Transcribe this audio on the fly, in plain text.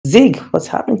ZIG. What's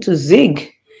happening to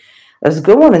ZIG? Let's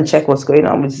go on and check what's going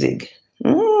on with ZIG.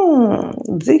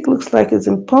 ZIG looks like it's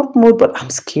in pump mode, but I'm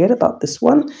scared about this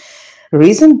one.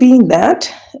 Reason being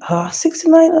that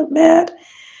 69 not bad.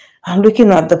 I'm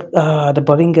looking at the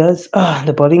Bolingers.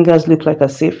 The Bolingers look like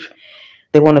as if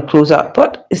they want to close out,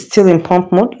 but it's still in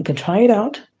pump mode. You can try it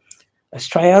out. Let's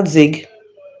try out ZIG.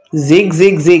 ZIG,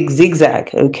 ZIG, ZIG,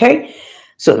 zigzag. Okay,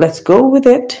 so let's go with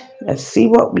it. Let's see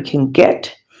what we can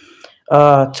get.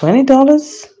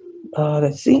 $20.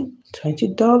 Let's see,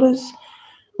 $20.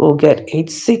 We'll get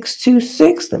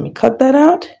 8626. Let me cut that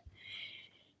out.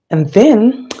 And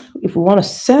then if we want to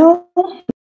sell,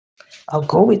 I'll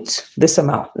go with this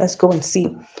amount. Let's go and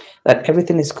see that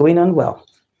everything is going on well.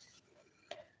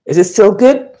 Is it still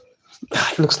good?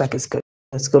 It looks like it's good.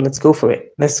 Let's go for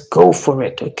it. Let's go for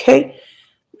it. Okay.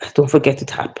 Don't forget to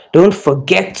tap. Don't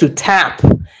forget to tap.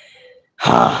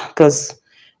 Because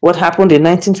what happened in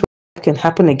 1912 can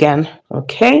happen again.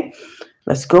 Okay.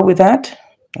 Let's go with that.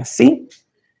 Let's see.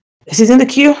 This is in the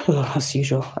queue. As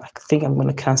usual. I think I'm going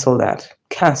to cancel that.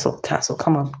 Cancel.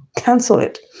 Come on. Cancel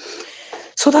it.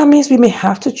 So that means we may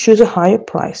have to choose a higher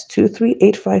price.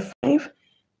 23855.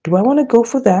 Do I want to go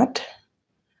for that?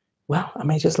 Well, I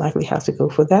may just likely have to go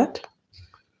for that.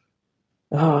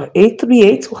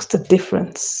 838. What's the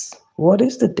difference? What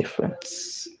is the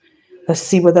difference? Let's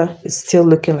see whether it's still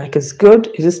looking like it's good.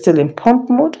 Is it still in pump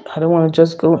mode? I don't want to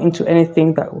just go into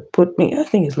anything that will put me. I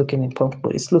think it's looking in pump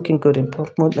mode. It's looking good in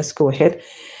pump mode. Let's go ahead.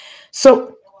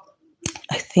 So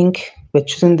I think we're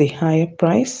choosing the higher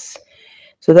price.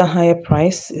 So the higher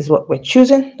price is what we're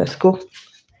choosing. Let's go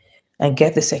and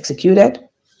get this executed.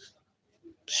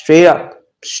 Straight up,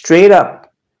 straight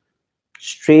up,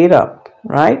 straight up,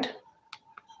 right?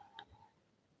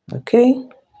 Okay.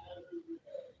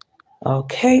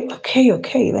 Okay.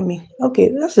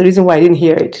 That's the reason why I didn't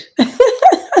hear it.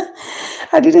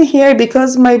 I didn't hear it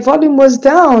because my volume was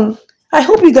down. I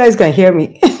hope you guys can hear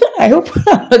me. I hope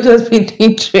I'm not just been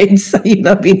doing trades so you've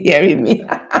not been hearing me.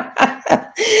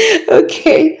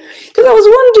 Okay. Because I was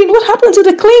wondering what happened to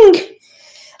the cling.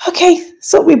 Okay.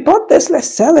 So we bought this. Let's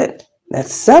sell it.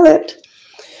 Let's sell it.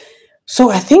 So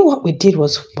I think what we did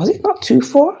was it not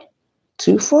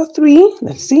 243?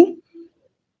 Let's see.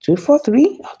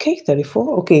 243. Okay,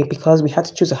 34. Okay, because we had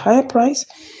to choose a higher price.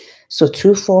 So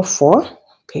 244.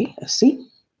 Okay, let's see.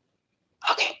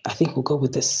 Okay, I think we'll go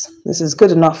with this. This is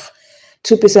good enough.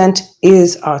 2%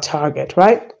 is our target,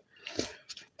 right?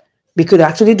 We could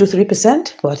actually do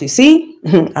 3%, but you see,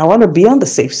 I want to be on the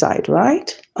safe side,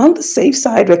 right? On the safe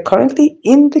side, we're currently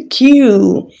in the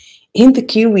queue. In the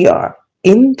queue we are.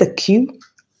 In the queue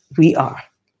we are.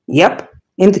 Yep,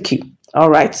 in the queue. All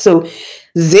right, so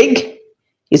ZIG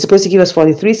is supposed to give us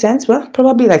 43 cents. Well,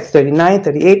 probably like 39,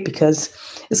 38, because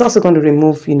it's also going to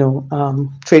remove,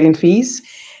 trading fees.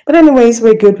 But anyways,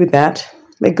 we're good with that.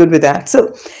 We're good with that.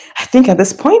 So I think at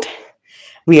this point,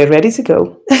 we are ready to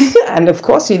go. And of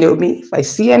course, you know me. If I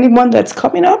see anyone that's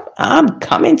coming up, I'm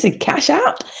coming to cash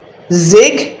out.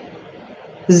 ZIG,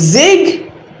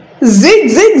 ZIG, ZIG,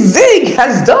 ZIG, ZIG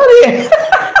has done it.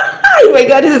 Oh my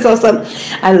God, this is awesome.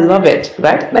 I love it,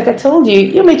 right? Like I told you,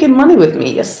 you're making money with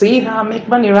me. You see how I make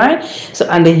money, right? So,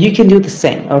 and then you can do the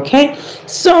same, okay?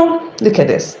 So look at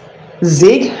this.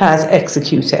 ZIG has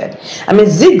executed. I mean,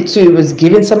 ZIG too was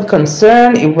given some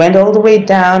concern. It went all the way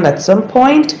down at some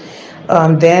point.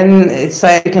 Then it's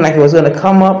looking like it was going to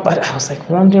come up, but I was like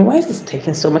wondering, why is this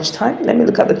taking so much time? Let me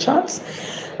look at the charts.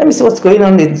 Let me see what's going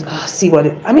on. See what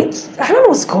it, I mean, I don't know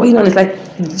what's going on. It's like,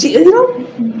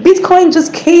 Bitcoin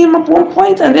just came up one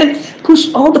point and then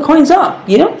pushed all the coins up,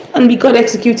 and we got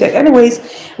executed. Anyways,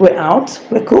 we're out.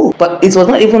 We're cool. But it was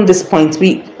not even this point.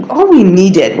 All we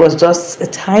needed was just a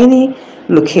tiny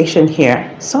location here,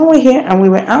 somewhere here, and we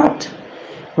were out,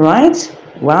 right?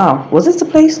 Wow. Was this the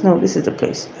place? No, this is the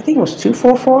place. I think it was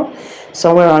 244,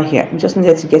 somewhere around here. We just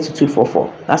needed to get to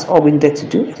 244. That's all we needed to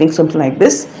do. I think something like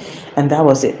this. And that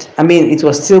was it. I mean, it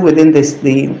was still within this,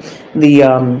 the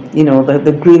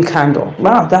green candle.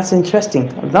 Wow, that's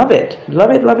interesting. Love it.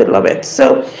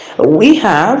 So we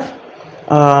have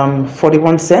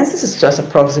 41 cents. This is just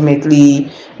approximately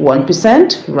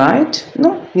 1%, right?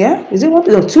 No, yeah. Is it 1%?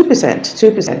 No,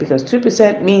 2%, because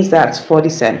 2% means that's 40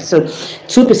 cents. So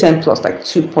 2% plus like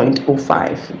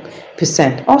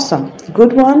 2.05%. Awesome.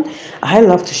 Good one. I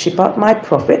love to ship out my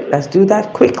profit. Let's do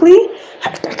that quickly. I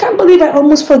can't believe I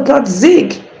almost forgot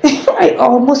ZIG. I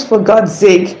almost forgot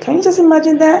ZIG. Can you just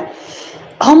imagine that?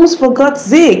 Almost forgot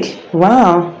ZIG.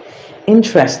 Wow.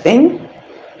 Interesting.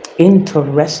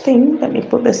 Let me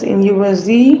put this in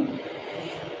USD.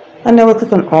 And now we'll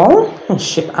click on all and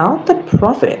ship out the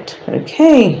profit.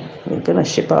 Okay. We're going to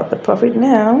ship out the profit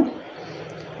now.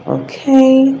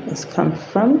 Okay, let's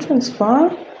confirm transfer.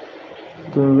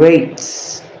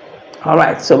 Great. All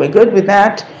right, so we're good with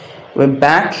that. We're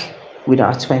back with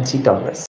our $20.